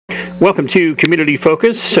Welcome to Community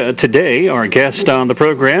Focus. Today, our guest on the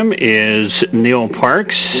program is Neil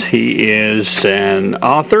Parks. He is an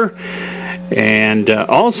author and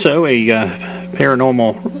also a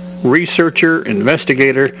paranormal researcher,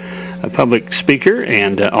 investigator, a public speaker,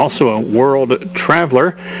 and also a world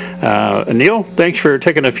traveler. Neil, thanks for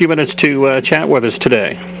taking a few minutes to chat with us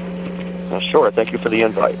today. Sure. Thank you for the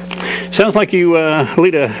invite. Sounds like you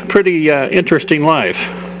lead a pretty interesting life.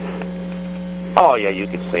 Oh, yeah, you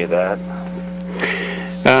could say that.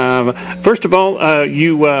 First of all,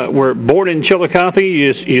 you were born in Chillicothe.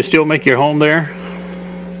 You still make your home there?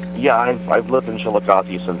 Yeah, I've lived in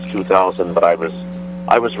Chillicothe since 2000, but I was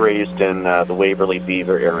raised in the Waverly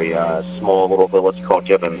Beaver area, a small little village called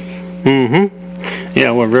Gibbons. Mm-hmm.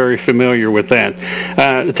 Yeah, we're very familiar with that.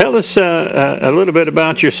 Tell us a little bit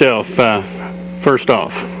about yourself, first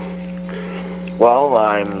off. Well,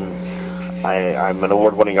 I'm an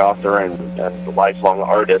award-winning author and a lifelong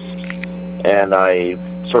artist, and I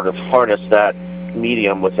sort of harness that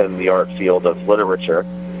medium within the art field of literature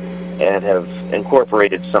and have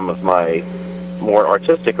incorporated some of my more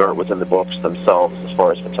artistic art within the books themselves. As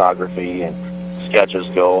far as photography and sketches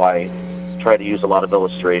go, I try to use a lot of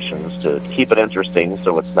illustrations to keep it interesting,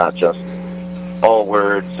 so it's not just all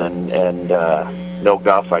words and no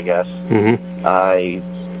guff, I guess. Mm-hmm. I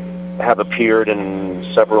have appeared in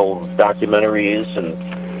several documentaries and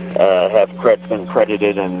have been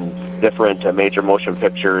credited in different major motion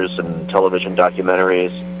pictures and television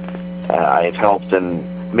documentaries. I've helped in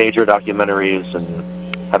major documentaries and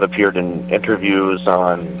have appeared in interviews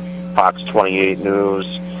on Fox 28 News,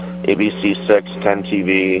 ABC 6, 10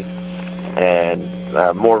 TV, and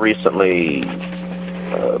more recently,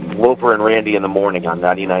 Loper and Randy in the Morning on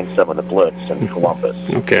 99.7 The Blitz in Columbus.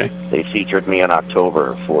 Okay. They featured me in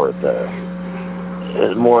October for the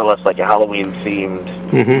more or less like a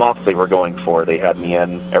Halloween-themed month they were going for. They had me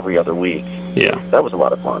in every other week. Yeah. That was a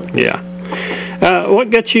lot of fun. Yeah. What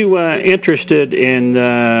got you interested in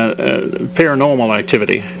paranormal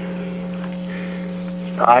activity?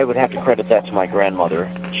 I would have to credit that to my grandmother.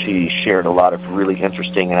 She shared a lot of really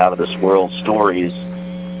interesting and out-of-this-world stories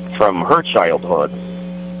from her childhood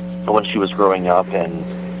when she was growing up in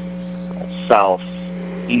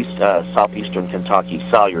southeastern Kentucky,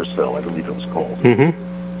 Salyersville, I believe it was called. Mm-hmm.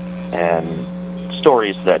 And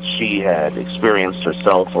stories that she had experienced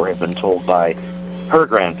herself or had been told by her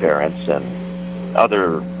grandparents and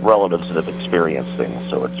other relatives that have experienced things.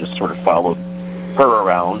 So it just sort of followed her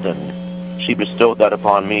around, and she bestowed that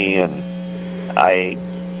upon me, and I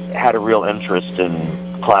had a real interest in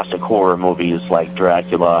classic horror movies like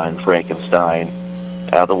Dracula and Frankenstein,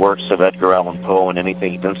 the works of Edgar Allan Poe, and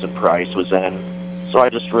anything Vincent Price was in. So I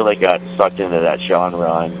just really got sucked into that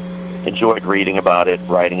genre and enjoyed reading about it,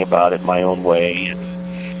 writing about it my own way, and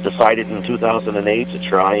decided in 2008 to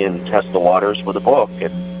try and test the waters with a book.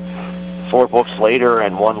 And 4 books later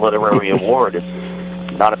and 1 literary award, it's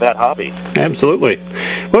not a bad hobby. Absolutely.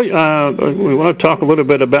 Well, we want to talk a little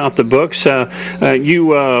bit about the books. You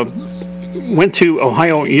went to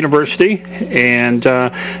Ohio University, and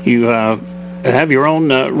you have your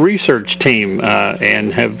own research team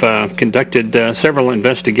and have conducted several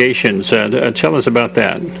investigations. Tell us about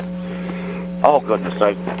that. Oh, goodness.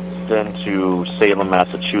 I've been to Salem,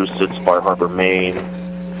 Massachusetts, Bar Harbor, Maine,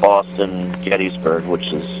 Boston, Gettysburg,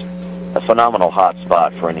 which is a phenomenal hot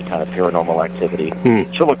spot for any kind of paranormal activity.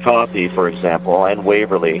 Chillicothe, for example, and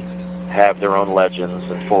Waverly have their own legends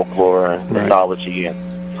and folklore and mythology and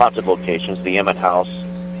haunted locations. The Emmett House,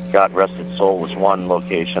 God rest its soul, was one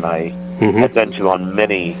location I had been to on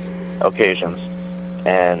many occasions,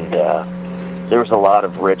 and there was a lot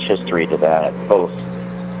of rich history to that, both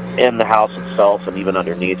in the house itself and even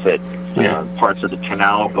underneath it. Parts of the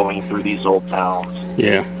canal going through these old towns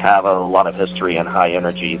have a lot of history and high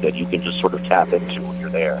energy that you can just sort of tap into when you're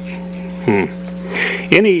there.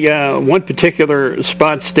 Any one particular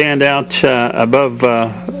spot stand out above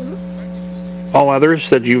all others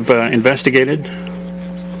that you've investigated?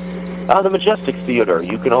 The Majestic Theater.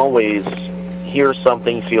 You can always hear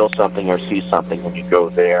something, feel something, or see something when you go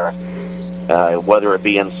there, whether it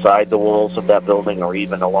be inside the walls of that building or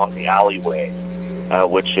even along the alleyway,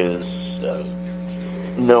 which is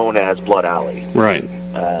known as Blood Alley. Right.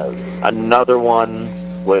 Another one,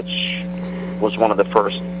 which was one of the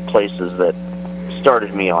first places that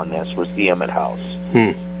started me on this, was the Emmett House,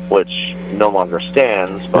 which no longer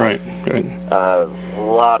stands, but a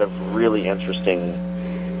lot of really interesting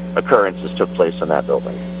occurrences took place in that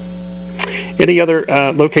building. Any other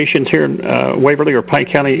locations here in Waverly or Pike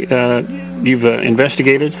County you've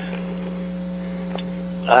investigated?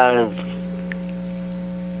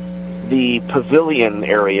 The pavilion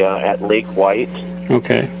area at Lake White.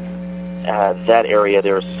 Okay. that area,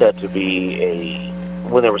 there's said to be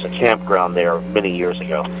when there was a campground there many years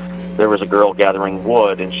ago, there was a girl gathering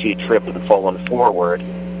wood, and she tripped and fallen forward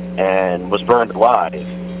and was burned alive.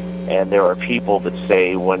 And there are people that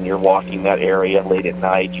say when you're walking that area late at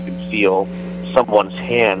night, you can feel someone's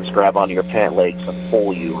hands grab onto your pant legs and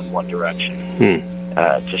pull you in one direction.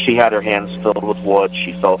 So she had her hands filled with wood.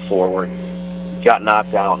 She fell forward, got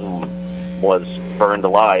knocked out, and was burned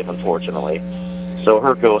alive, unfortunately. So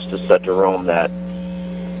her ghost is said to roam that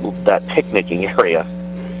picnicking area.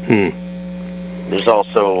 There's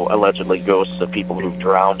also allegedly ghosts of people who've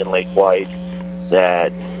drowned in Lake White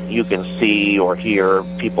that you can see or hear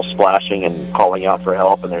people splashing and calling out for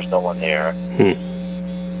help, and there's no one there.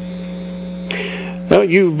 Well,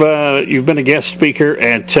 you've been a guest speaker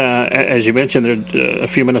at, as you mentioned a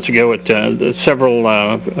few minutes ago, at several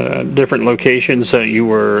different locations. You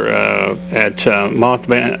were at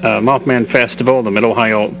Mothman Festival, the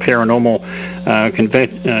Mid-Ohio Paranormal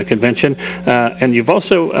Convention, and you've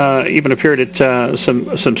also even appeared at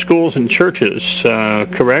some schools and churches,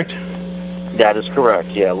 correct? That is correct,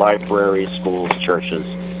 yeah. Libraries, schools, churches.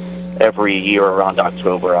 Every year around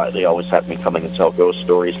October, they always have me coming and tell ghost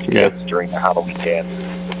stories to kids during the Halloween dance.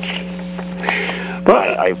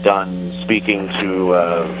 Well, I've done speaking to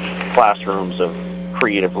classrooms of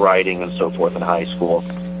creative writing and so forth in high school.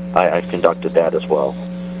 I've conducted that as well.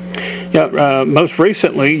 Yeah, most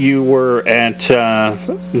recently you were at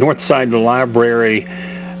Northside Library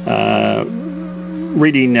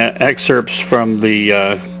reading excerpts from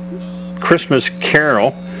the Christmas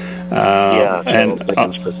Carol.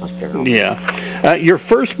 Christmas Carol. Yeah. Your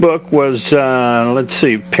first book was, let's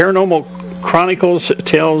see, Paranormal Chronicles,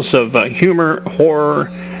 Tales of Humor, Horror,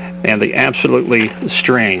 and the Absolutely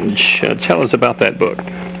Strange. Tell us about that book.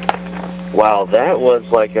 Wow, that was,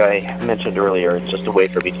 like I mentioned earlier, just a way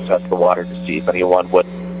for me to test the water to see if anyone would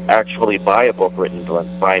actually buy a book written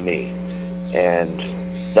by me. And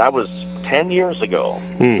that was 10 years ago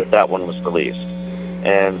that one was released.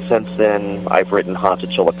 And since then, I've written Haunted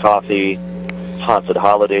Chillicothe, Haunted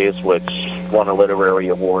Holidays, which won a literary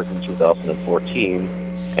award in 2014.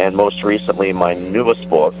 And most recently, my newest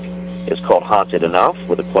book is called Haunted Enough,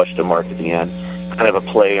 with a question mark at the end. Kind of a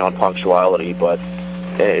play on punctuality, but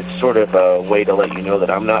it's sort of a way to let you know that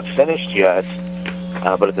I'm not finished yet.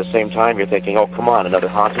 But at the same time, you're thinking, oh, come on, another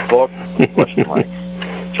haunted book? Question mark.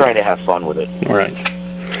 Trying to have fun with it. All right.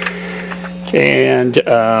 And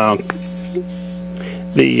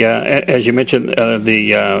as you mentioned,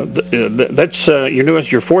 that's your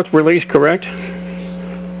newest, your fourth release, correct?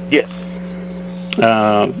 Yes.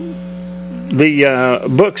 The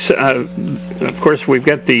books, of course, we've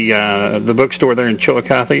got the bookstore there in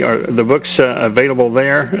Chillicothe. Are the books available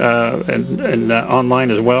there and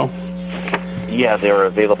online as well? Yeah, they're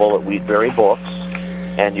available at Wheatberry Books,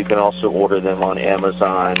 and you can also order them on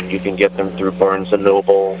Amazon. You can get them through Barnes &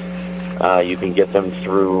 Noble. You can get them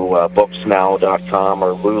through booksnow.com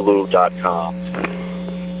or lulu.com.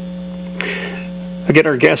 Again,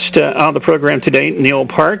 our guest on the program today, Neil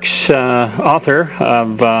Parks, author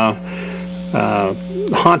of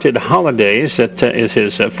Haunted Holidays. That is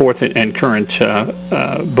his fourth and current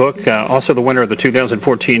book. Also the winner of the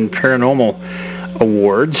 2014 Paranormal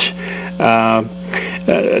Awards.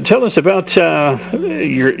 Tell us about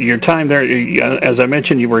your time there. As I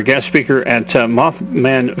mentioned, you were a guest speaker at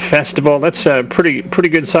Mothman Festival. That's a pretty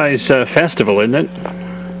good size festival, isn't it?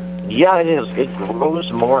 Yeah, it is. It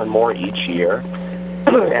grows more and more each year,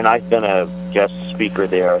 and I've been a guest speaker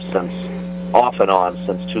there off and on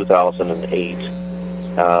since 2008.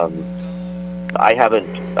 I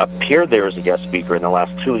haven't appeared there as a guest speaker in the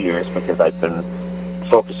last 2 years because I've been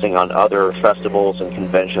focusing on other festivals and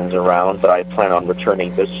conventions around, but I plan on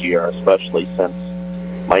returning this year, especially since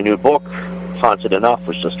my new book, Haunted Enough,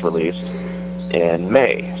 was just released in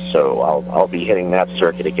May. So I'll be hitting that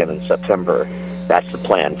circuit again in September. That's the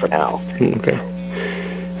plan for now. Okay.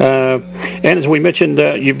 And as we mentioned,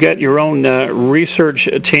 you've got your own research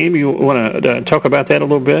team. You want to talk about that a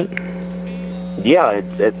little bit? Yeah,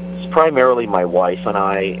 it's primarily my wife and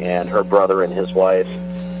I, and her brother and his wife.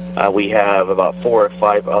 We have about 4 or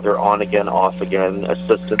 5 other on-again, off-again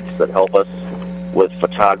assistants that help us with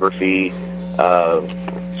photography,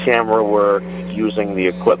 camera work, using the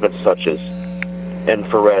equipment such as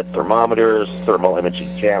infrared thermometers, thermal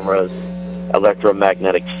imaging cameras,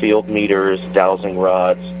 electromagnetic field meters, dowsing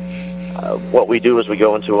rods. What we do is we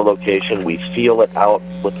go into a location, we feel it out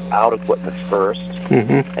without equipment first,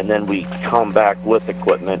 and then we come back with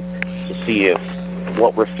equipment to see if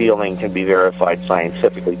what we're feeling can be verified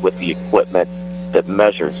scientifically with the equipment that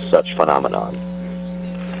measures such phenomenon.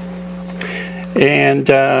 And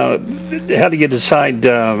how do you decide?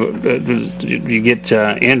 Do you get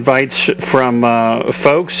invites from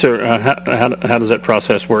folks, or how does that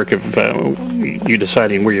process work if you're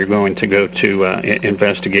deciding where you're going to go to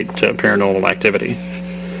investigate paranormal activity?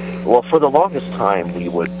 Well, for the longest time, we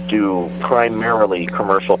would do primarily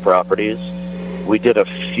commercial properties. We did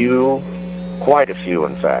quite a few,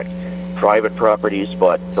 in fact, private properties,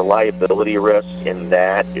 but the liability risk in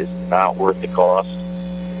that is not worth the cost.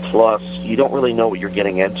 Plus, you don't really know what you're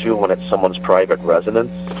getting into when it's someone's private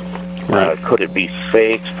residence. Right. Could it be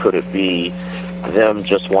faked? Could it be them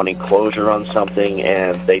just wanting closure on something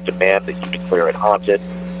and they demand that you declare it haunted?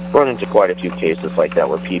 Run into quite a few cases like that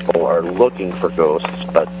where people are looking for ghosts,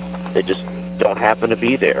 but they just don't happen to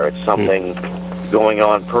be there. It's something going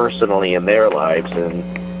on personally in their lives, and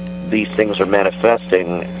these things are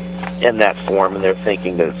manifesting in that form, and they're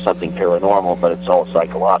thinking that it's something paranormal, but it's all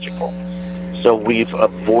psychological. So we've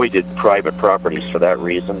avoided private properties for that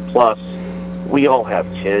reason. Plus, we all have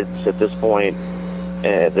kids at this point,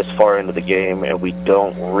 this far into the game, and we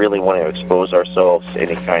don't really want to expose ourselves to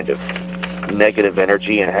any kind of negative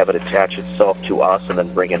energy and have it attach itself to us and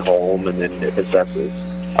then bring it home and then it possesses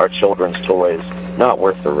our children's toys. Not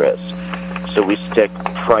worth the risk. So we stick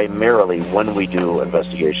primarily, when we do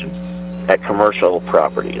investigations, at commercial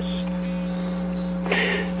properties.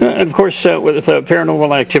 Of course, with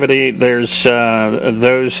paranormal activity, there's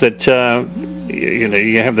those that,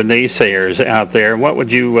 you have the naysayers out there. What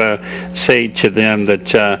would you say to them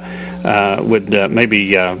that would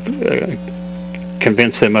maybe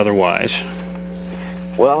convince them otherwise?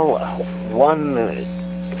 Well, one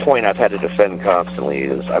point I've had to defend constantly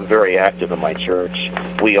is I'm very active in my church.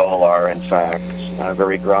 We all are, in fact,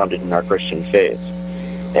 very grounded in our Christian faith.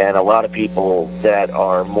 And a lot of people that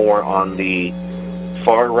are more on the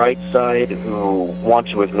far right side who want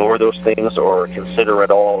to ignore those things or consider it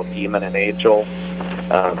all a demon and angel,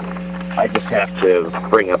 I just have to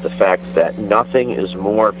bring up the fact that nothing is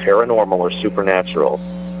more paranormal or supernatural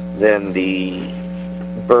than the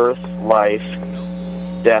birth, life,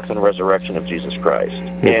 death, and resurrection of Jesus Christ,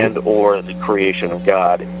 and or the creation of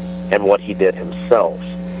God and what he did himself.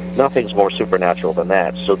 Nothing's more supernatural than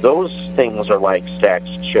that. So those things are like stacked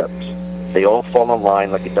chips. They all fall in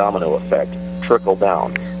line like a domino effect, trickle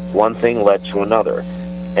down. One thing led to another.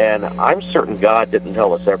 And I'm certain God didn't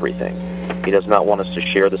tell us everything. He does not want us to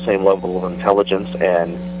share the same level of intelligence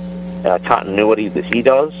and continuity that he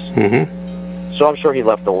does. So I'm sure he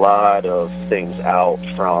left a lot of things out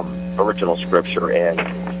from original scripture and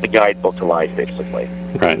the guidebook to life, basically.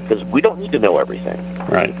 Right. Because we don't need to know everything.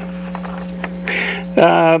 Right.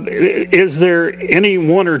 Is there any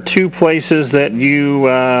one or two places that you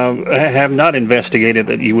have not investigated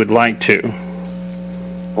that you would like to?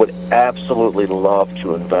 Would absolutely love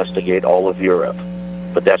to investigate all of Europe,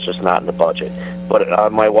 but that's just not in the budget.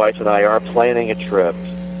 But my wife and I are planning a trip,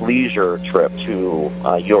 leisure trip to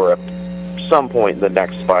Europe some point in the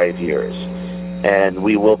next 5 years. And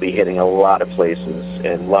we will be hitting a lot of places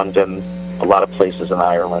in London, a lot of places in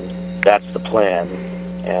Ireland. That's the plan,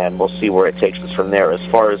 and we'll see where it takes us from there. As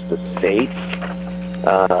far as the States,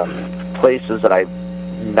 places that I've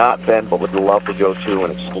not been but would love to go to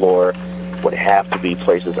and explore would have to be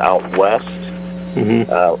places out west.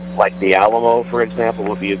 Like the Alamo, for example,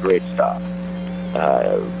 would be a great stop.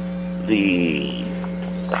 The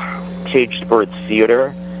Caged Bird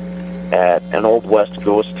Theater at an old West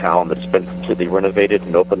ghost town that's been completely renovated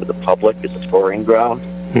and open to the public as a touring ground.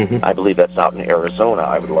 I believe that's out in Arizona.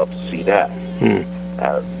 I would love to see that.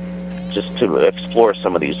 Just to explore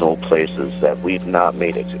some of these old places that we've not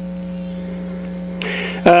made it to.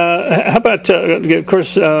 How about, of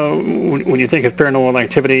course, when you think of paranormal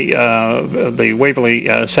activity, the Waverly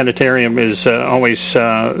Sanitarium is always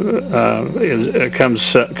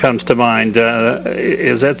comes to mind.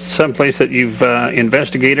 Is that some place that you've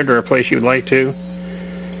investigated or a place you'd like to?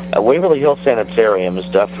 Waverly Hill Sanitarium is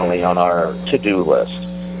definitely on our to-do list,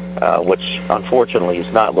 which unfortunately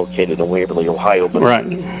is not located in Waverly, Ohio, but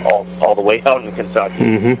all the way out in Kentucky.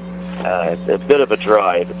 It's a bit of a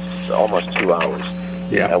drive. It's almost 2 hours.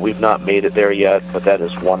 Yeah. We've not made it there yet, but that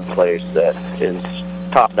is one place that is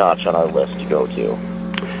top-notch on our list to go to.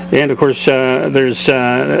 And, of course, there's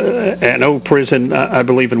an old prison, I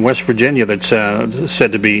believe, in West Virginia that's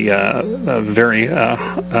said to be very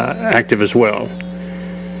active as well.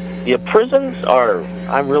 Yeah, prisons are...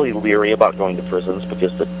 I'm really leery about going to prisons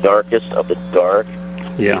because the darkest of the dark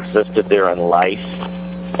existed there in life.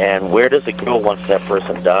 And where does it go once that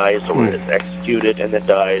person dies or is executed and then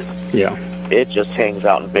dies? Yeah. It just hangs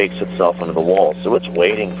out and bakes itself into the wall. So it's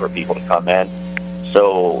waiting for people to come in.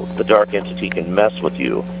 So the dark entity can mess with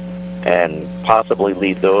you and possibly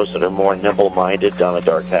lead those that are more nimble-minded down a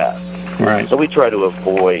dark path. Right. So we try to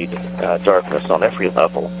avoid darkness on every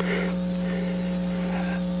level.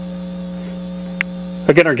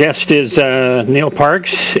 Again, our guest is Neil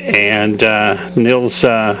Parks, and Neil's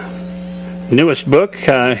newest book,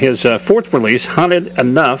 his fourth release, Haunted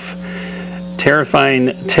Enough,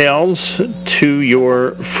 Terrifying Tales to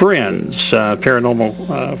Your Friends,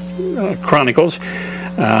 Paranormal Chronicles.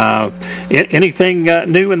 Anything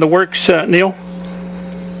new in the works, Neil?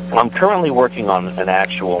 I'm currently working on an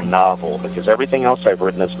actual novel, because everything else I've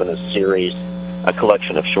written has been a series, a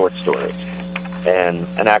collection of short stories. And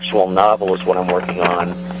an actual novel is what I'm working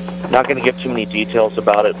on. Not going to give too many details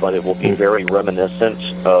about it, but it will be very reminiscent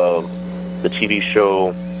of the TV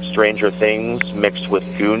show Stranger Things mixed with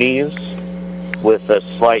Goonies, with a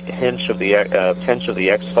slight hint of the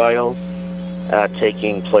X-Files,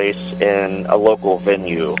 taking place in a local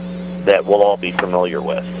venue that we'll all be familiar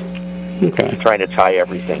with. Okay. Trying to tie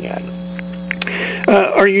everything in.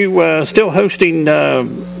 Are you still hosting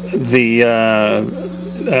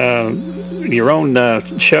your own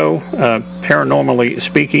show, Paranormally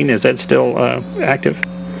Speaking? Is that still active?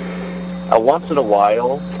 Once in a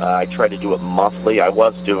while, I try to do it monthly. I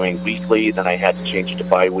was doing weekly, then I had to change it to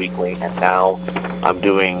bi-weekly, and now I'm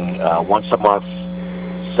doing once a month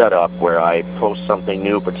setup where I post something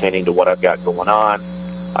new pertaining to what I've got going on.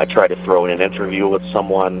 I try to throw in an interview with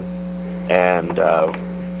someone and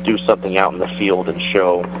do something out in the field and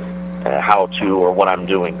show how to or what I'm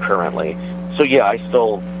doing currently. So yeah, I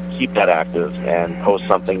still keep that active and post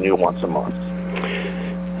something new once a month.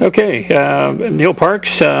 Okay, Neil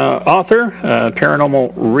Parks, author,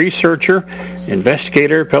 paranormal researcher,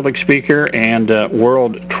 investigator, public speaker, and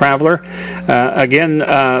world traveler. Again,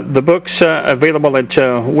 the book's available at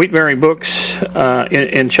Wheatberry Books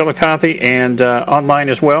in Chillicothe and online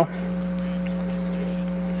as well.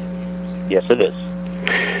 Yes, it is.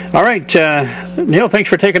 All right, Neil, thanks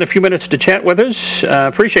for taking a few minutes to chat with us.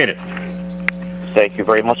 Appreciate it. Thank you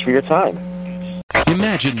very much for your time.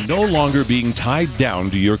 Imagine no longer being tied down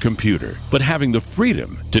to your computer, but having the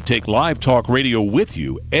freedom to take live talk radio with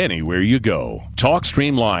you anywhere you go.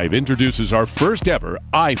 TalkStream Live introduces our first ever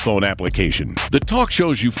iPhone application. The talk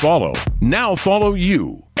shows you follow now follow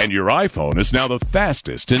you, and your iPhone is now the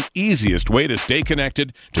fastest and easiest way to stay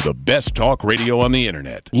connected to the best talk radio on the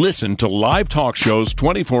internet. Listen to live talk shows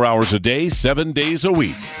 24 hours a day, 7 days a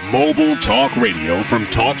week. Mobile talk radio from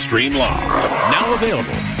TalkStream Live. Now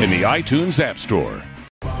available in the iTunes App Store.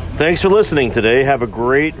 Thanks for listening today. Have a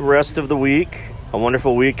great rest of the week, a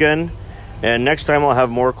wonderful weekend, and next time I'll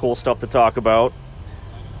have more cool stuff to talk about,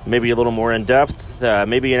 maybe a little more in-depth,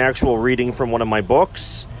 maybe an actual reading from one of my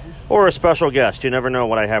books, or a special guest. You never know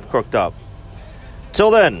what I have cooked up.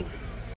 Till then,